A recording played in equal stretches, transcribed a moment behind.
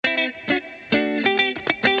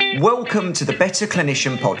Welcome to the Better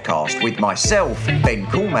Clinician podcast with myself, Ben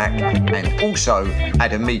Cormack, and also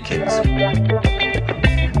Adam Meekins.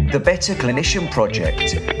 The Better Clinician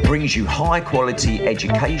Project brings you high-quality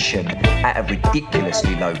education at a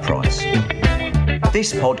ridiculously low price.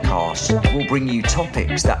 This podcast will bring you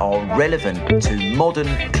topics that are relevant to modern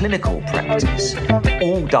clinical practice,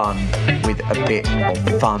 all done with a bit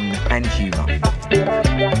of fun and humour.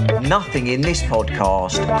 Nothing in this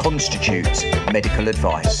podcast constitutes medical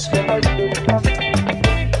advice.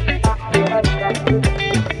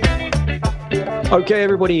 Okay,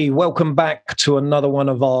 everybody, welcome back to another one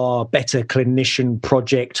of our Better Clinician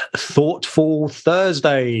Project Thoughtful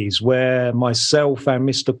Thursdays, where myself and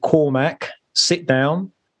Mr. Cormack sit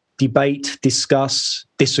down, debate, discuss,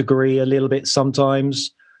 disagree a little bit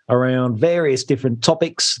sometimes around various different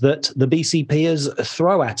topics that the BCPers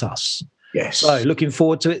throw at us. Yes. So, looking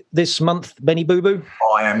forward to it this month, Benny Boo Boo?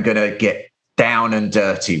 I am going to get down and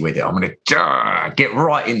dirty with it. I'm going to get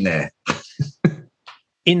right in there.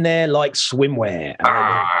 In there like swimwear. All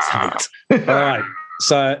right.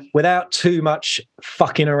 So without too much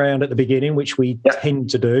fucking around at the beginning, which we tend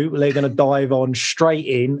to do, we're going to dive on straight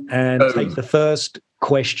in and take the first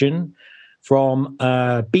question from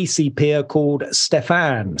a BCPer called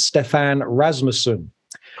Stefan Rasmussen.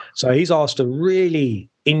 So he's asked a really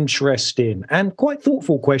interesting and quite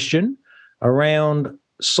thoughtful question around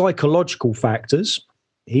psychological factors.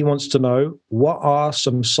 He wants to know, what are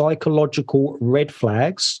some psychological red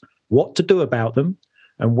flags, what to do about them,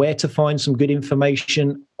 and where to find some good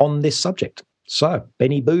information on this subject. So,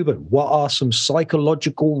 Benny Boo Boo, what are some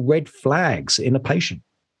psychological red flags in a patient?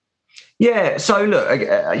 Yeah, so look,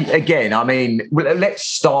 again, I mean, let's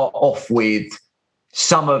start off with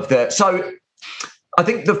some of the... So I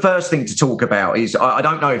think the first thing to talk about is, I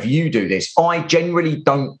don't know if you do this, I generally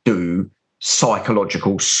don't do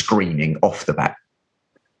psychological screening off the bat.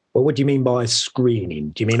 Well, what do you mean by screening?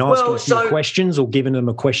 Do you mean asking a few questions or giving them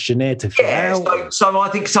a questionnaire to fill out? So I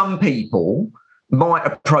think some people might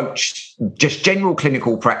approach just general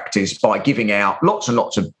clinical practice by giving out lots and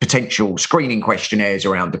lots of potential screening questionnaires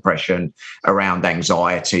around depression, around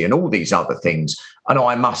anxiety, and all these other things. And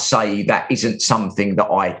I must say that isn't something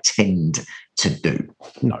that I tend to do.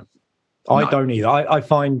 No. I don't either. I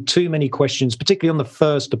find too many questions, particularly on the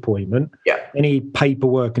first appointment. Yeah. Any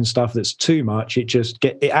paperwork and stuff that's too much,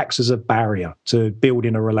 it acts as a barrier to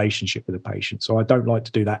building a relationship with the patient. So I don't like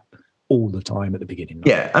to do that all the time at the beginning.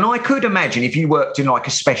 Yeah. And I could imagine if you worked in like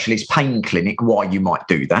a specialist pain clinic, why you might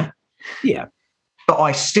do that. Yeah. But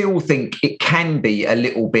I still think it can be a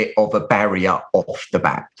little bit of a barrier off the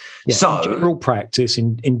bat. Yeah, so in general practice,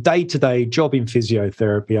 in day-to-day job in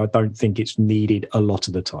physiotherapy, I don't think it's needed a lot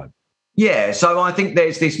of the time. Yeah, so I think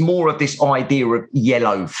there's more of this idea of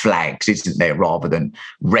yellow flags, isn't there, rather than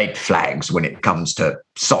red flags when it comes to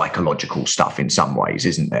psychological stuff in some ways,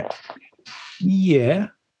 isn't there? Yeah,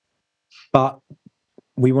 but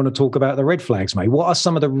we want to talk about the red flags, mate. What are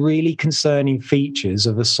some of the really concerning features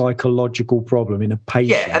of a psychological problem in a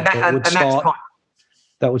patient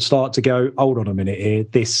that would start to go, hold on a minute here,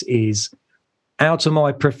 this is out of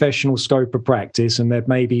my professional scope of practice, and there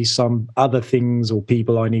may be some other things or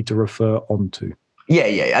people I need to refer on to. Yeah,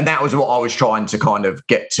 and that was what I was trying to kind of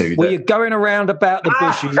get to. Well, you're going around about the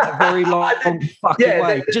bush in a very long fucking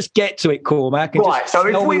way. Just get to it, Cormac. Right, so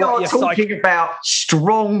if we are talking about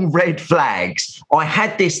strong red flags, I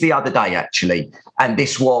had this the other day, actually, and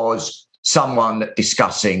this was someone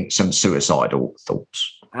discussing some suicidal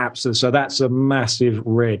thoughts. Absolutely. So that's a massive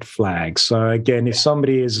red flag. So again, if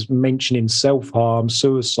somebody is mentioning self-harm,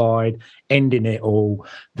 suicide, ending it all,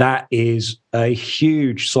 that is a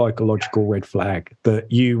huge psychological red flag that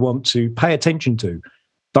you want to pay attention to.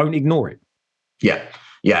 Don't ignore it. Yeah.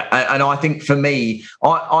 And I think for me,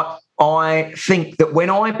 I think that when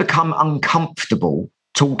I become uncomfortable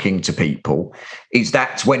talking to people,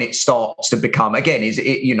 that's when it starts to become, again,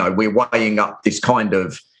 we're weighing up this kind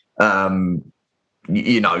of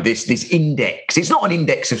this index. It's not an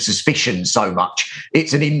index of suspicion so much.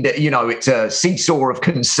 It's an index, it's a seesaw of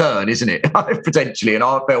concern, isn't it? Potentially. And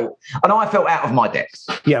I felt out of my depth.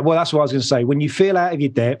 Yeah, well, that's what I was going to say. When you feel out of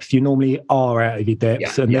your depth, you normally are out of your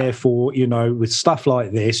depth. Therefore, with stuff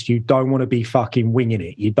like this, you don't want to be fucking winging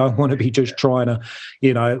it. You don't want to be just trying to,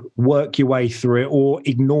 work your way through it or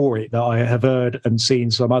ignore it, that I have heard and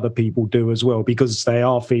seen some other people do as well, because they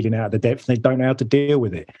are feeling out of the depth and they don't know how to deal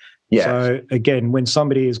with it. Yeah. So again, when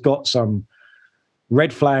somebody has got some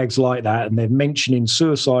red flags like that and they're mentioning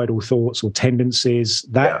suicidal thoughts or tendencies,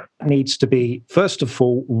 that needs to be, first of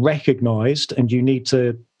all, recognized, and you need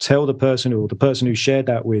to tell the person or the person who shared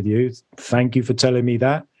that with you, thank you for telling me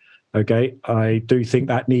that. Okay, I do think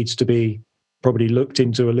that needs to be probably looked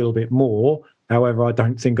into a little bit more. However, I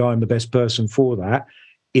don't think I'm the best person for that.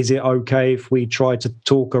 Is it okay if we try to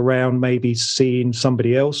talk around maybe seeing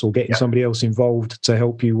somebody else or getting somebody else involved to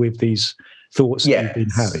help you with these thoughts that you've been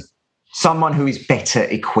having? Someone who is better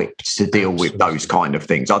equipped to deal with those kind of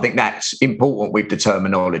things. I think that's important with the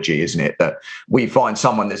terminology, isn't it? That we find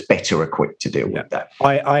someone that's better equipped to deal with that.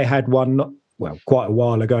 I had one, quite a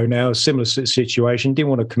while ago now, a similar situation. Didn't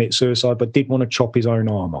want to commit suicide, but did want to chop his own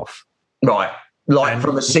arm off. Right.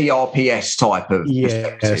 From a CRPS type of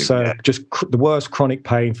perspective. Just the worst chronic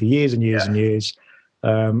pain for years and years and years.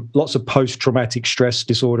 Lots of post-traumatic stress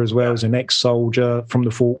disorder as well. As an ex-soldier from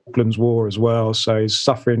the Falklands War as well, so he's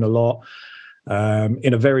suffering a lot.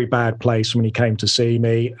 In a very bad place when he came to see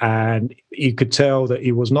me, and you could tell that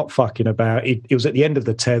he was not fucking about. He was at the end of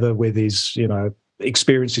the tether with his,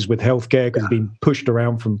 experiences with healthcare, because he'd been pushed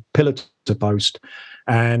around from pillar to post,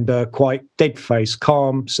 and quite dead-faced,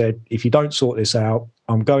 calm, said, "If you don't sort this out,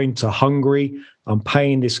 I'm going to Hungary. I'm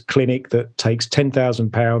paying this clinic that takes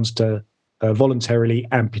 £10,000 to voluntarily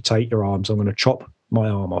amputate your arms. I'm going to chop my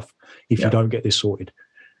arm off if you don't get this sorted."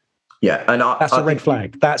 Yeah, and that's a red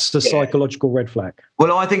flag. That's the psychological red flag.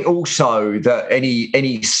 Well, I think also that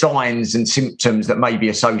any signs and symptoms that may be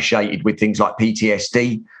associated with things like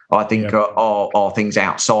PTSD, I think are things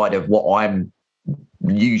outside of what I'm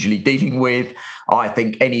usually dealing with. I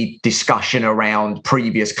think any discussion around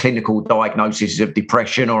previous clinical diagnoses of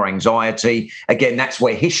depression or anxiety, again, that's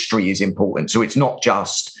where history is important. So it's not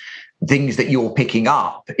just things that you're picking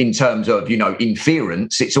up in terms of,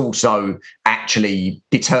 inference. It's also actually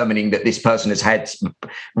determining that this person has had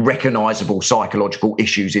recognizable psychological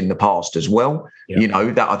issues in the past as well.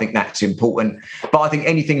 That I think that's important. But I think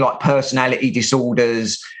anything like personality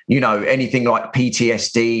disorders, anything like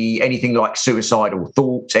PTSD, anything like suicidal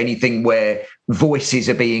thoughts, anything where voices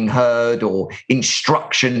are being heard or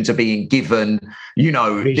instructions are being given,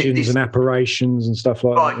 visions and apparitions and stuff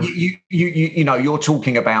like that. You're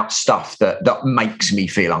talking about stuff that makes me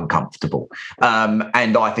feel uncomfortable.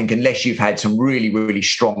 And I think unless you've had some really, really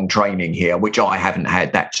strong training here, which I haven't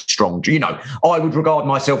had that strong, I would regard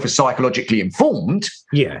myself as psychologically informed.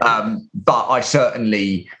 But I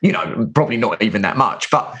certainly, probably not even that much,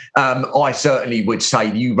 but I certainly would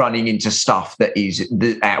say you running into stuff that is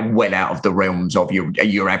well out of the realms of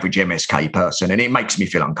your average MSK person, and it makes me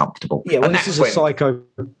feel uncomfortable. And this is a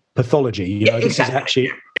psychopathology. This is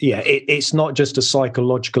actually, it's not just a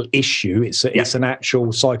psychological issue. It's an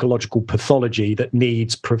actual psychological pathology that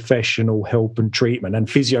needs professional help and treatment, and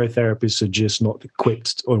physiotherapists are just not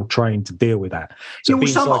equipped or trained to deal with that. So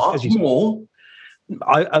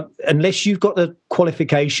unless you've got the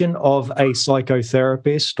qualification of a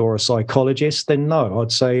psychotherapist or a psychologist, then no,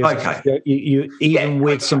 I'd say you even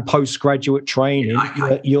with some postgraduate training,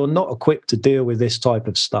 you're not equipped to deal with this type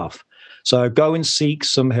of stuff. So go and seek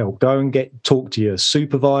some help. Go and talk to your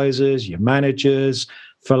supervisors, your managers,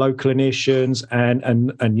 fellow clinicians,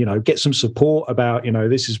 and get some support about,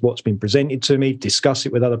 this is what's been presented to me, discuss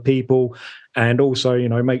it with other people, and also,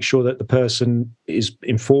 make sure that the person is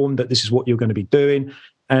informed that this is what you're going to be doing,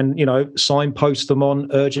 and, signpost them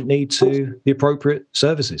on urgent need to the appropriate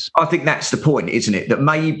services. I think that's the point, isn't it? That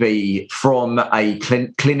maybe from a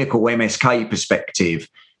clinical MSK perspective,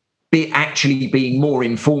 actually being more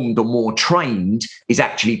informed or more trained is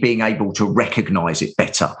actually being able to recognise it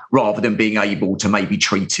better rather than being able to maybe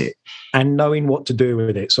treat it. And knowing what to do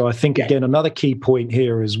with it. So I think, again, another key point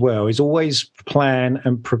here as well is always plan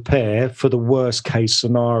and prepare for the worst case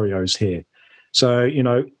scenarios here. So,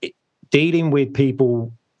 dealing with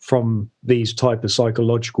people from these type of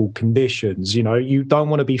psychological conditions, you don't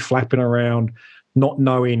want to be flapping around not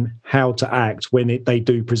knowing how to act when they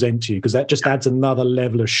do present to you, because that just adds another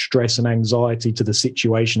level of stress and anxiety to the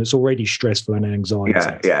situation. It's already stressful and anxiety.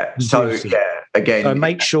 So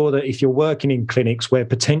make sure that if you're working in clinics where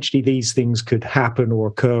potentially these things could happen or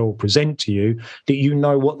occur or present to you, that you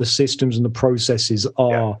know what the systems and the processes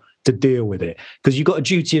are to deal with it, because you've got a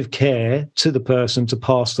duty of care to the person to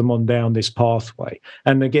pass them on down this pathway.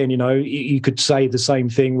 And again, you could say the same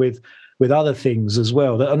thing with other things as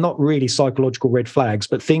well that are not really psychological red flags,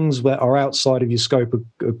 but things that are outside of your scope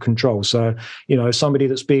of control. So, somebody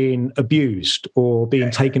that's being abused or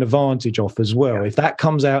being taken advantage of as well. If that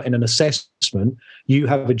comes out in an assessment, you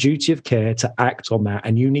have a duty of care to act on that.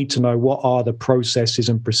 And you need to know what are the processes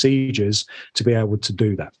and procedures to be able to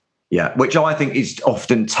do that. Yeah, which I think is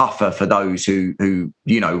often tougher for those who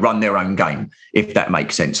run their own game, if that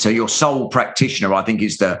makes sense. So your sole practitioner, I think,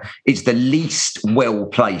 is the least well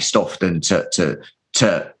placed often to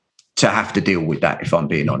have to deal with that, if I'm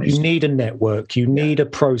being honest. You need a network, you need a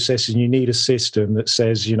process, and you need a system that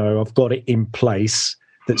says, I've got it in place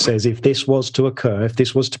that says if this was to occur, if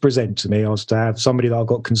this was to present to me, I was to have somebody that I've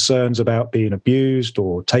got concerns about being abused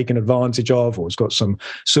or taken advantage of, or has got some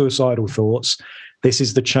suicidal thoughts, this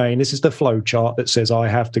is the chain, this is the flow chart that says I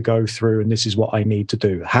have to go through and this is what I need to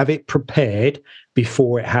do. Have it prepared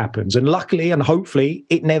before it happens. And luckily and hopefully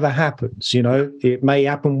it never happens. You know, it may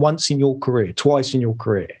happen once in your career, twice in your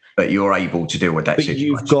career. But you're able to deal with that situation.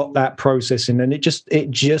 You've got that processing, and it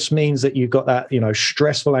just means that you've got that, you know,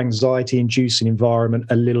 stressful, anxiety-inducing environment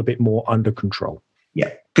a little bit more under control.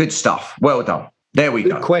 Yeah, good stuff. Well done. There we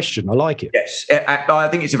go. Good question. I like it. Yes, I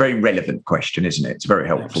think it's a very relevant question, isn't it? It's a very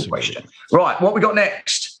helpful question. Right, what we got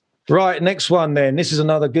next? Right, next one then. This is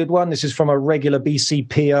another good one. This is from a regular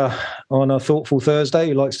BCPer on a Thoughtful Thursday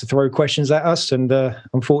who likes to throw questions at us, and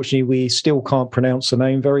unfortunately we still can't pronounce the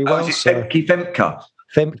name very well. Is it Femke?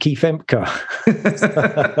 Femke.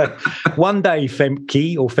 One day,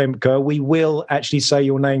 Femke or Femke, we will actually say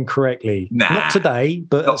your name correctly. Not today,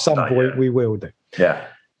 but at some point we will do. Yeah.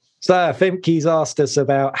 So Femke's asked us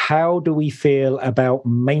about how do we feel about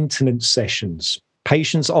maintenance sessions?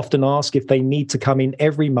 Patients often ask if they need to come in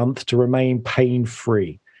every month to remain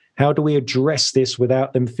pain-free. How do we address this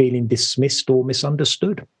without them feeling dismissed or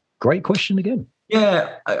misunderstood? Great question again.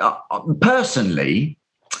 Yeah. Personally,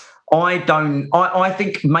 I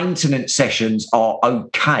think maintenance sessions are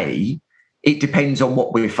okay. It depends on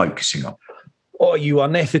what we're focusing on. Oh, you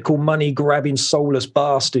unethical, money-grabbing, soulless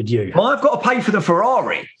bastard, you. Well, I've got to pay for the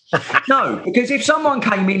Ferrari. No, because if someone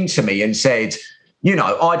came into me and said, you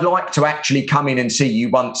know, I'd like to actually come in and see you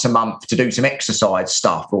once a month to do some exercise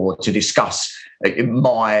stuff or to discuss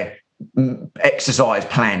my exercise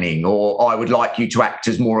planning, or I would like you to act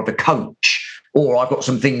as more of a coach, or I've got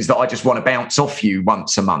some things that I just want to bounce off you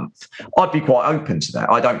once a month, I'd be quite open to that.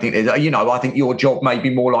 I don't think there's, you know, I think your job may be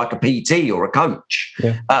more like a PT or a coach.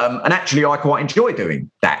 Yeah. And actually, I quite enjoy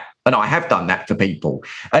doing that. And I have done that for people.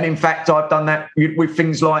 And in fact, I've done that with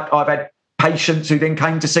things like I've had patients who then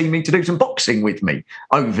came to see me to do some boxing with me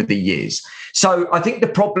over the years. So I think the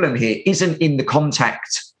problem here isn't in the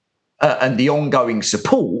contact and the ongoing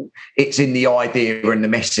support. It's in the idea and the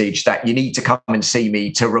message that you need to come and see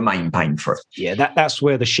me to remain pain-free. Yeah, that's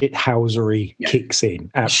where the shithousery kicks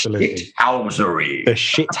in. Absolutely. Shithousery. The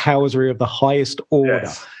shithousery of the highest order.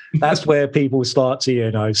 Yes. That's where people start to,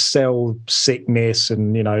 you know, sell sickness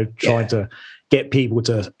and, you know, trying to get people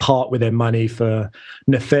to part with their money for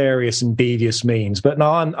nefarious and devious means. But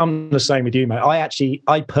no, I'm the same with you, mate.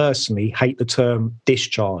 I personally hate the term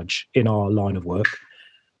discharge in our line of work.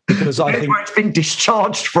 Because I think where it's been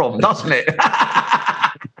discharged from, doesn't it?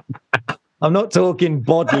 I'm not talking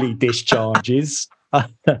bodily discharges.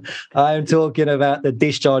 I'm talking about the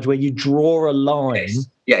discharge where you draw a line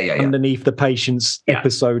underneath the patient's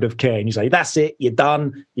episode of care, and you say, "That's it, you're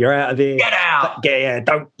done, you're out of here. Get out.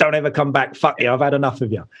 Don't ever come back. Fuck you, I've had enough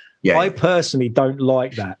of you." Yeah, I personally don't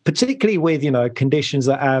like that, particularly with, you know, conditions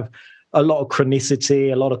that have a lot of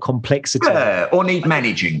chronicity, a lot of complexity. Yeah, or need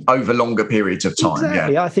managing over longer periods of time.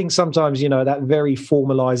 Exactly. Yeah. I think sometimes, you know, that very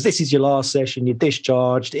formalised, this is your last session, you're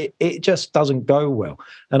discharged, it just doesn't go well.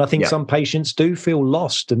 And I think some patients do feel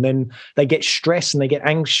lost, and then they get stressed and they get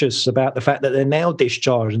anxious about the fact that they're now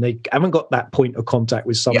discharged and they haven't got that point of contact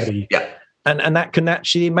with somebody. Yeah. And that can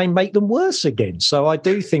actually may make them worse again. So I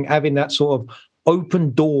do think having that sort of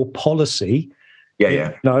open door policy,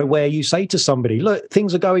 you know, where you say to somebody, look,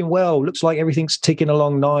 things are going well. Looks like everything's ticking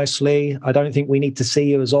along nicely. I don't think we need to see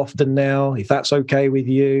you as often now, if that's okay with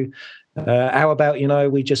you. How about, you know,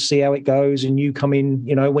 we just see how it goes and you come in,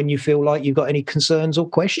 you know, when you feel like you've got any concerns or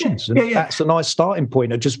questions. And that's a nice starting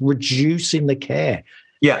point of just reducing the care.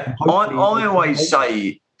 Yeah. I always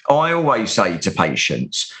say to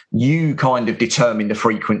patients, you kind of determine the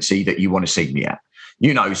frequency that you want to see me at.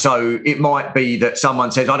 You know, so it might be that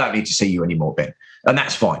someone says, I don't need to see you anymore, Ben. And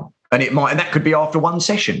that's fine. And that could be after one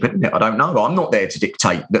session, couldn't it? I don't know. I'm not there to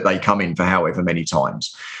dictate that they come in for however many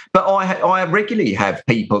times. But I regularly have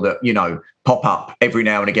people that, you know, pop up every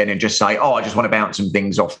now and again and just say, oh, I just want to bounce some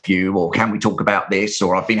things off you, or can we talk about this?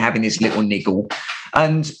 Or I've been having this little niggle.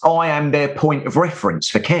 And I am their point of reference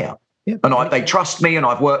for care. Yeah. And they trust me, and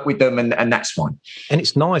I've worked with them, and that's fine. And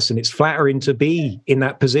it's nice and it's flattering to be in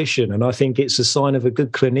that position. And I think it's a sign of a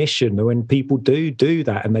good clinician when people do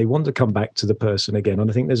that and they want to come back to the person again. And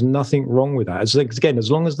I think there's nothing wrong with that. As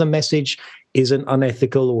long as the message isn't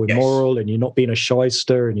unethical or immoral, and you're not being a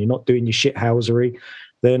shyster and you're not doing your shithousery,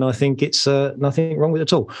 then I think it's nothing wrong with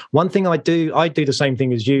it at all. One thing I do the same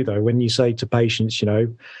thing as you, though, when you say to patients, you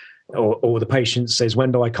know, or the patient says,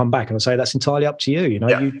 when do I come back? And I say, that's entirely up to you.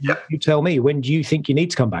 You tell me, when do you think you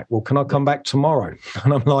need to come back? Well, can I come back tomorrow?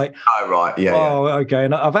 And I'm like, oh, right. Yeah. Okay.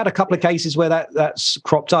 And I've had a couple of cases where that's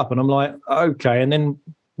cropped up, and I'm like, okay. And then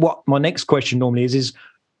what my next question normally is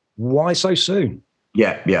why so soon?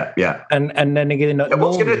 Yeah. And then again,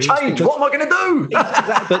 what's going to change? What am I going to do?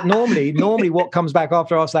 But normally what comes back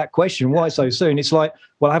after I ask that question, why so soon? It's like,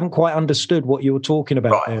 well, I haven't quite understood what you were talking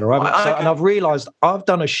about there. Right? And I've realised I've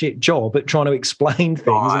done a shit job at trying to explain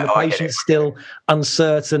things, and the patient's still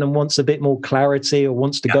uncertain and wants a bit more clarity, or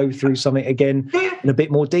wants to go through something again in a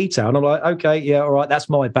bit more detail. And I'm like, okay, yeah, all right, that's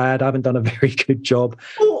my bad. I haven't done a very good job.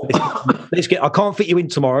 I can't fit you in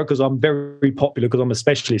tomorrow because I'm very popular, because I'm a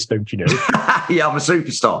specialist, don't you know? Yeah, I'm a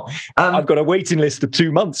superstar. I've got a waiting list of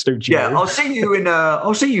 2 months, don't you know? I'll see you in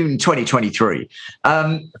 2023.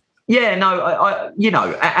 But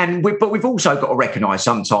we've also got to recognise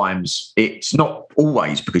sometimes it's not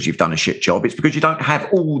always because you've done a shit job. It's because you don't have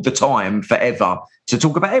all the time forever to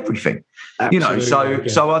talk about everything. Absolutely,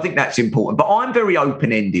 so I think that's important. But I'm very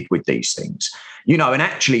open-ended with these things, and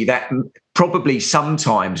actually that probably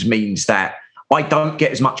sometimes means that I don't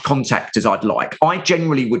get as much contact as I'd like. I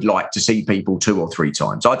generally would like to see people 2 or 3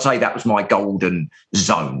 times. I'd say that was my golden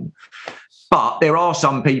zone. But there are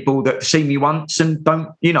some people that see me once and don't,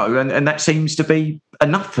 and that seems to be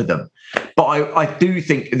enough for them. But I do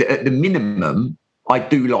think that at the minimum, I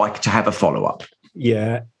do like to have a follow-up.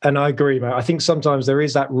 Yeah, and I agree, mate. I think sometimes there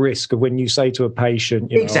is that risk of when you say to a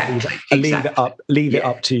patient, exactly. leave it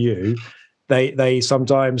up to you. They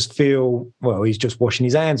sometimes feel, well, he's just washing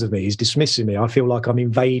his hands of me. He's dismissing me. I feel like I'm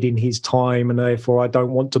invading his time, and therefore I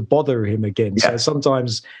don't want to bother him again. Yeah. So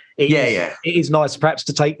sometimes it is nice perhaps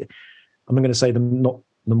to take, I'm going to say not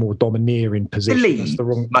the more domineering position. The lead, that's the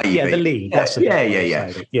wrong, maybe. Yeah, the lead.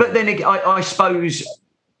 Yeah. But then again, I suppose,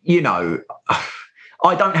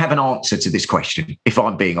 I don't have an answer to this question, if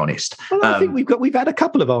I'm being honest. Well, I think we've had a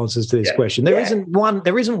couple of answers to this question. There isn't one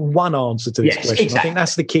answer to this question. Exactly. I think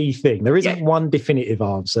that's the key thing. There isn't one definitive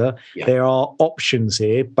answer. Yeah. There are options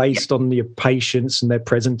here based on your patients and their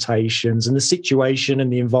presentations and the situation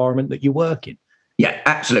and the environment that you work in. Yeah,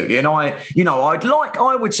 absolutely. And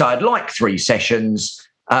I would say I'd like 3 sessions,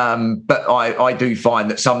 but I do find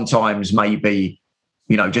that sometimes maybe,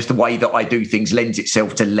 just the way that I do things lends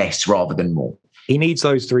itself to less rather than more. He needs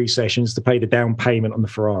those 3 sessions to pay the down payment on the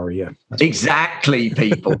Ferrari. Yeah, exactly,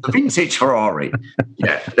 people. The vintage Ferrari.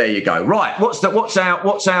 Yeah, there you go. Right, what's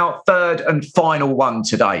our third and final one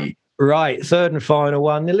today? Right, third and final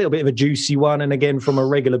one, a little bit of a juicy one, and again from a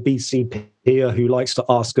regular BCP here who likes to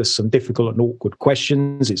ask us some difficult and awkward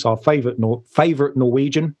questions. It's our favourite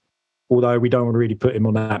Norwegian, although we don't want to really put him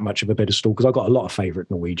on that much of a pedestal, because I've got a lot of favourite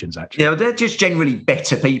Norwegians, actually. Yeah, they're just generally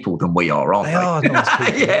better people than we are, aren't they? They are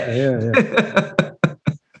nice people. Yeah.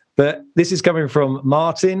 But this is coming from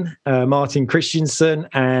Martin Christensen,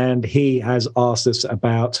 and he has asked us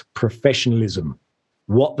about professionalism.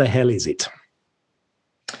 What the hell is it?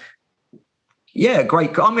 Yeah,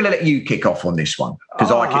 great. I'm going to let you kick off on this one, because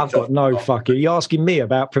I've got no fucking. You're asking me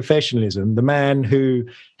about professionalism, the man who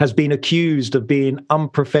has been accused of being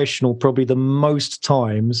unprofessional probably the most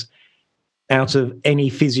times out of any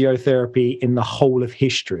physiotherapy in the whole of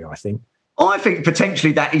history, I think. I think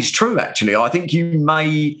potentially that is true, actually. I think you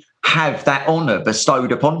may have that honour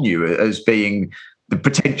bestowed upon you as being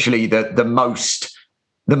potentially the most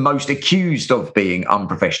accused of being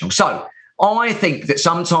unprofessional. So I think that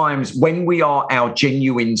sometimes when we are our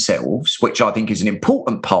genuine selves, which I think is an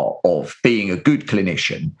important part of being a good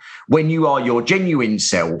clinician, when you are your genuine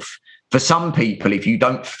self, for some people, if you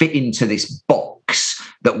don't fit into this box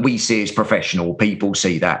that we see as professional, people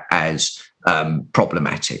see that as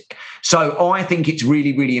problematic. So I think it's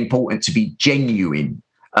really, really important to be genuine.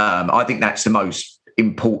 I think that's the most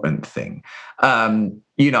important thing.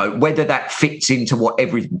 Whether that fits into what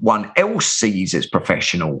everyone else sees as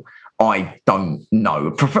professional, I don't know.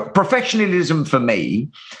 Professionalism for me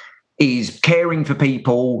is caring for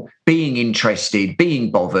people, being interested, being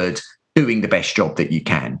bothered, doing the best job that you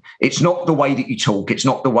can. It's not the way that you talk. It's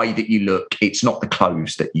not the way that you look. It's not the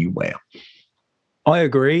clothes that you wear. I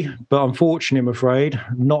agree, but unfortunately, I'm afraid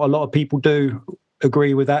not a lot of people do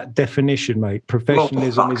agree with that definition, mate.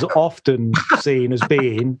 Professionalism is often seen as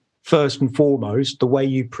being, first and foremost, the way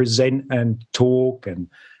you present and talk and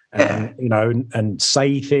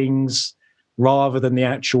say things, rather than the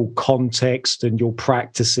actual context and your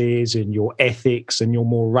practices and your ethics and your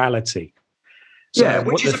morality. So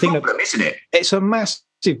which is a problem, isn't it? It's a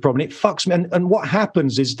massive problem. It fucks me. And what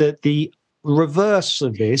happens is that the reverse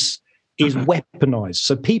of this is weaponized.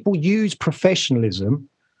 So people use professionalism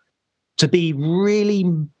to be really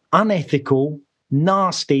unethical,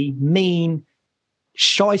 nasty, mean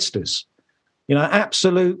shysters,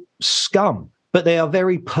 absolute scum, but they are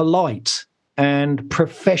very polite and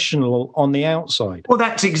professional on the outside. Well,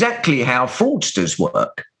 that's exactly how fraudsters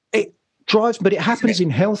work. But it happens in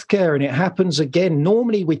healthcare, and it happens again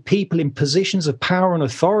normally with people in positions of power and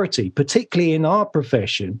authority, particularly in our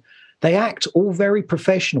profession. They act all very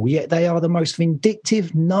professional, yet they are the most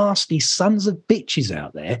vindictive, nasty sons of bitches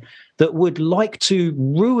out there that would like to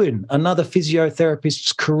ruin another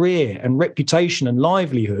physiotherapist's career and reputation and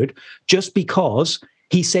livelihood just because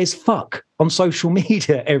he says fuck on social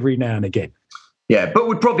media every now and again. Yeah, but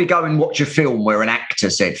would probably go and watch a film where an actor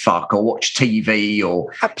said fuck, or watch TV,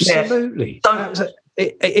 or... Absolutely. Yeah,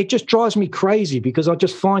 it just drives me crazy, because I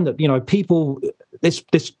just find that, people, this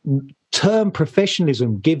term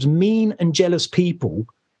professionalism gives mean and jealous people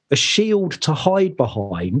a shield to hide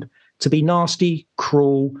behind, to be nasty,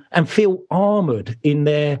 cruel, and feel armoured in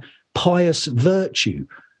their pious virtue.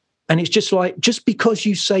 And it's just like, just because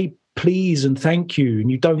you say please and thank you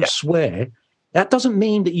and you don't swear, that doesn't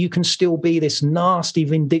mean that you can still be this nasty,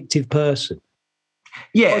 vindictive person.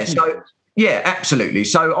 Yeah, yeah, absolutely.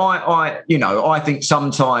 So I think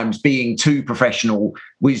sometimes being too professional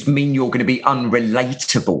would mean you're going to be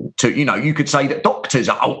unrelatable to, you could say that doctors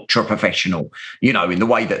are ultra professional, in the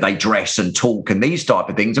way that they dress and talk and these type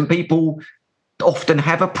of things. And people often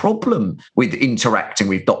have a problem with interacting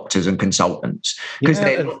with doctors and consultants because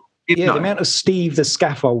the amount of Steve the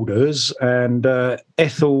scaffolders and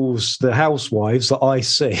Ethel's the housewives that I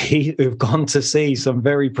see who've gone to see some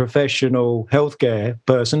very professional healthcare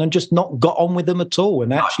person and just not got on with them at all,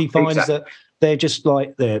 and actually finds that they're just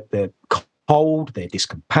like they're cold, they're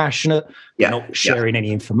discompassionate, they're not sharing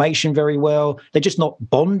any information very well, they're just not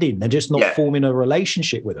bonding, they're just not forming a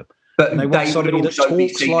relationship with them. But and they want somebody that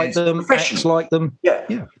talks like them, acts like them.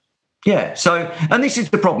 Yeah. So, and this is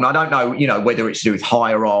the problem. I don't know, whether it's to do with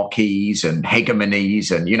hierarchies and hegemonies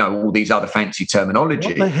and, all these other fancy terminology.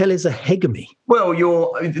 What the hell is a hegemony? Well,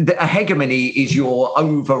 a hegemony is your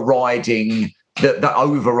overriding, the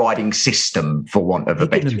overriding system, for want of a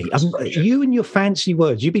better word. You and your fancy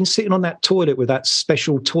words. You've been sitting on that toilet with that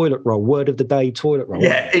special toilet roll, word of the day toilet roll.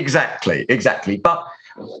 Yeah, exactly. But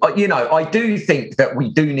I do think that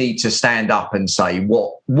we do need to stand up and say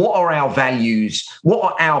what are our values, what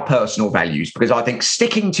are our personal values, because I think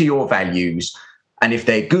sticking to your values, and if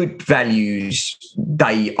they're good values,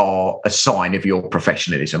 they are a sign of your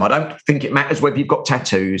professionalism. I don't think it matters whether you've got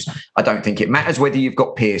tattoos. I don't think it matters whether you've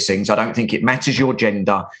got piercings. I don't think it matters your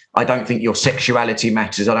gender. I don't think your sexuality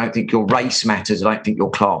matters. I don't think your race matters. I don't think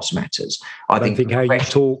your class matters. I don't think how you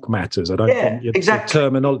talk matters. I don't think the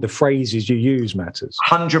terminology, the phrases you use matters.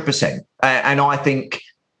 100%. And I think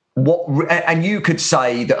and you could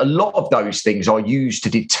say that a lot of those things are used to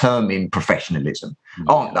determine professionalism,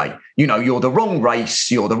 aren't they? You're the wrong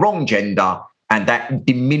race, you're the wrong gender, and that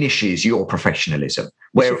diminishes your professionalism.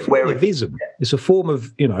 It's a form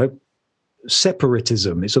of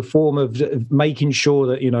separatism. It's a form of making sure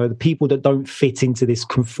that, the people that don't fit into this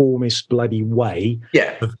conformist bloody way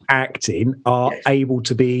of acting are able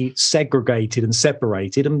to be segregated and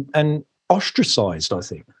separated and ostracized, I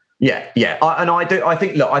think. Yeah.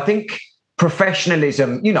 I think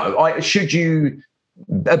professionalism, should you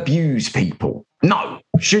abuse people? No.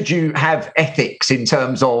 Should you have ethics in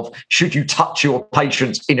terms of should you touch your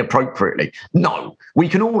patients inappropriately? No. We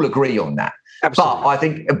can all agree on that. Absolutely. But I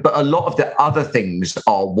think a lot of the other things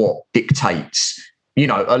are what dictates.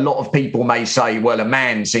 A lot of people may say, well, a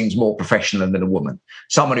man seems more professional than a woman.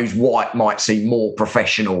 Someone who's white might seem more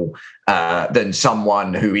professional than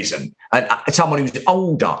someone who isn't. And someone who's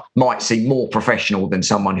older might seem more professional than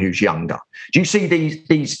someone who's younger. Do you see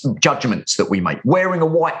these judgments that we make? Wearing a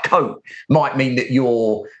white coat might mean that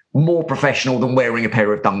you're more professional than wearing a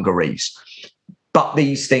pair of dungarees. But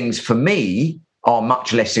these things, for me, are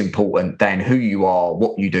much less important than who you are,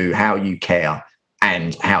 what you do, how you care,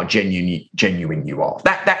 and how genuine you are.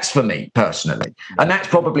 That's for me personally. And that's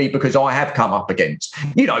probably because I have come up against,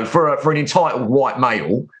 for an entitled white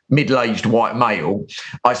male, middle-aged white male,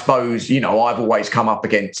 I suppose, I've always come up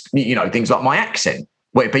against, things like my accent,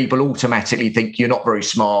 where people automatically think you're not very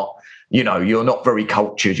smart, you're not very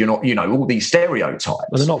cultured, you're not, all these stereotypes. Well,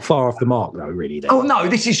 they're not far off the mark, though, really. Oh, no,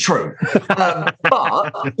 this is true.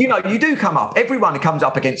 But, you do come up, everyone comes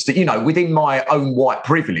up against it, within my own white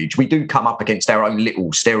privilege, we do come up against our own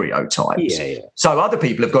little stereotypes. Yeah. So other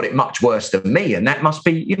people have got it much worse than me, and that must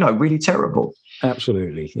be, really terrible.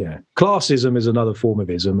 Absolutely, yeah. Classism is another form of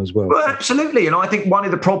ism as well. Well, absolutely. And I think one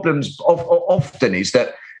of the problems often is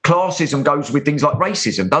that classism goes with things like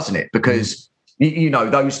racism, doesn't it? Because,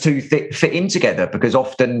 those two fit in together, because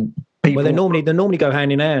often people... Well, they normally go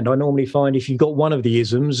hand in hand. I normally find if you've got one of the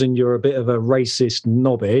isms and you're a bit of a racist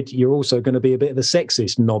knobhead, you're also going to be a bit of a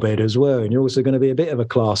sexist knobhead as well. And you're also going to be a bit of a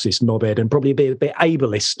classist knobhead and probably a bit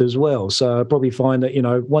ableist as well. So I probably find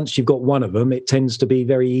that, once you've got one of them, it tends to be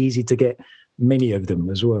very easy to get many of them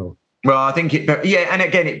as well. Well, I think and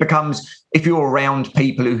again, it becomes, if you're around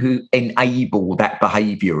people who enable that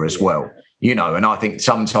behaviour as well, and I think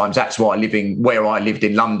sometimes that's why where I lived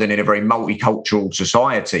in London in a very multicultural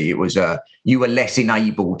society, it was you were less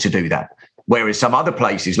enabled to do that. Whereas some other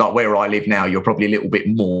places, like where I live now, you're probably a little bit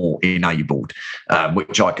more enabled,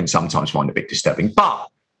 which I can sometimes find a bit disturbing. But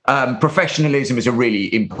professionalism is a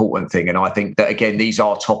really important thing. And I think that, again, these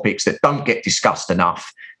are topics that don't get discussed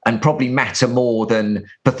enough and probably matter more than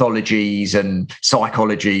pathologies and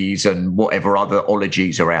psychologies and whatever other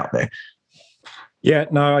ologies are out there. Yeah,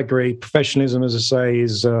 no, I agree. Professionalism, as I say,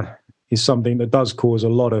 is something that does cause a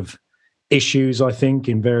lot of issues, I think,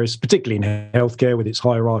 particularly in healthcare with its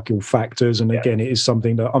hierarchical factors. And again, it is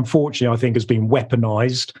something that, unfortunately, I think has been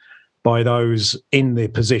weaponized by those in the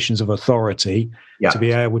positions of authority to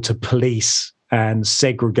be able to police and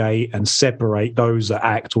segregate and separate those that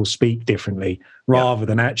act or speak differently, rather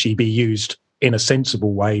than actually be used in a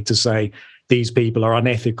sensible way to say, these people are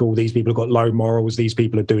unethical, these people have got low morals, these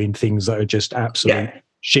people are doing things that are just absolute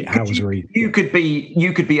shithousery. You could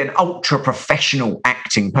be an ultra professional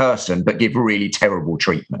acting person, but give really terrible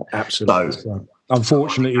treatment. Absolutely. So,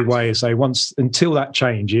 unfortunately, way I say, until that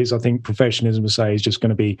changes, I think professionalism, is just going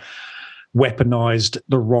to be weaponized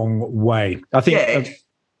the wrong way. I think.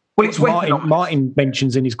 Martin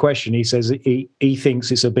mentions in his question, he says he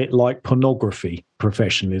thinks it's a bit like pornography,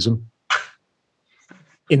 professionalism,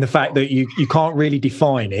 in the fact that you can't really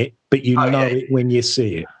define it, but know it when you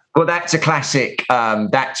see it. Well, that's a classic.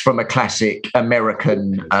 That's from a classic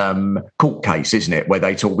American court case, isn't it? Where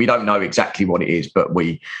they talk, we don't know exactly what it is, but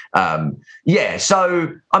we,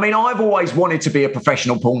 So, I mean, I've always wanted to be a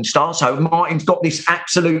professional porn star. So Martin's got this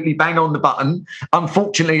absolutely bang on the button.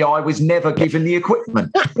 Unfortunately, I was never given the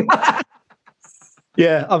equipment.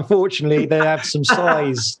 Yeah, unfortunately, they have some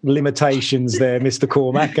size limitations there, Mr.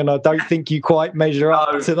 Cormack, and I don't think you quite measure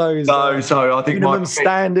up to those so I think minimum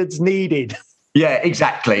standards needed. Yeah,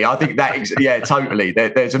 exactly. I think that, totally.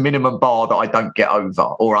 There's a minimum bar that I don't get over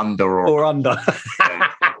or under. Or under.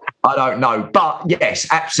 I don't know. But yes,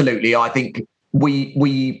 absolutely. I think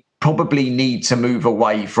we probably need to move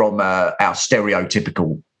away from our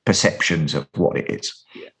stereotypical perceptions of what it is.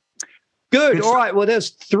 Yeah. Good. All right. Well,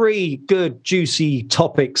 there's 3 good, juicy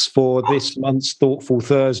topics for this month's Thoughtful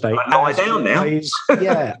Thursday. Lie down now.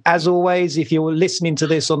 As always, if you're listening to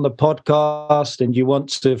this on the podcast and you want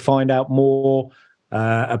to find out more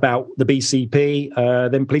about the BCP,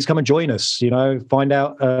 then please come and join us. Find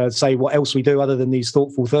out, say what else we do other than these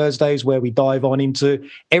Thoughtful Thursdays, where we dive on into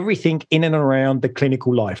everything in and around the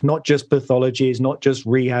clinical life, not just pathologies, not just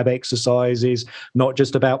rehab exercises, not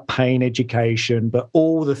just about pain education, but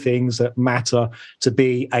all the things that matter to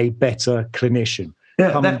be a better clinician.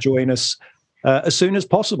 Come and join us as soon as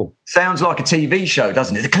possible. Sounds like a TV show,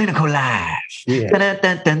 doesn't it? The Clinical Life. Yeah. Dun,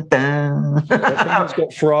 dun, dun, dun. He's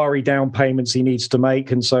got Ferrari down payments he needs to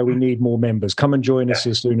make, and so we need more members. Come and join us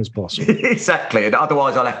as soon as possible. Exactly. And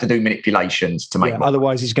otherwise, I'll have to do manipulations to make.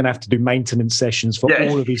 Otherwise, he's going to have to do maintenance sessions for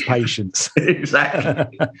all of his patients.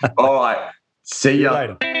 Exactly. All right. See you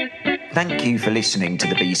later. Thank you for listening to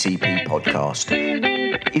the BCP podcast.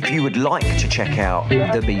 If you would like to check out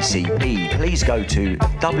the BCP, please go to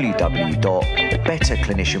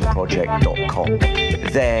www.betterclinicianproject.com.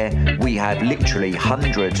 There we have literally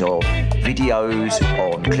hundreds of videos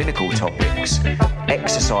on clinical topics,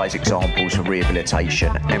 exercise examples for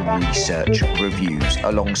rehabilitation and research reviews,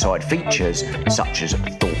 alongside features such as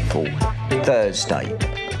Thoughtful Thursday.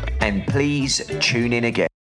 And please tune in again.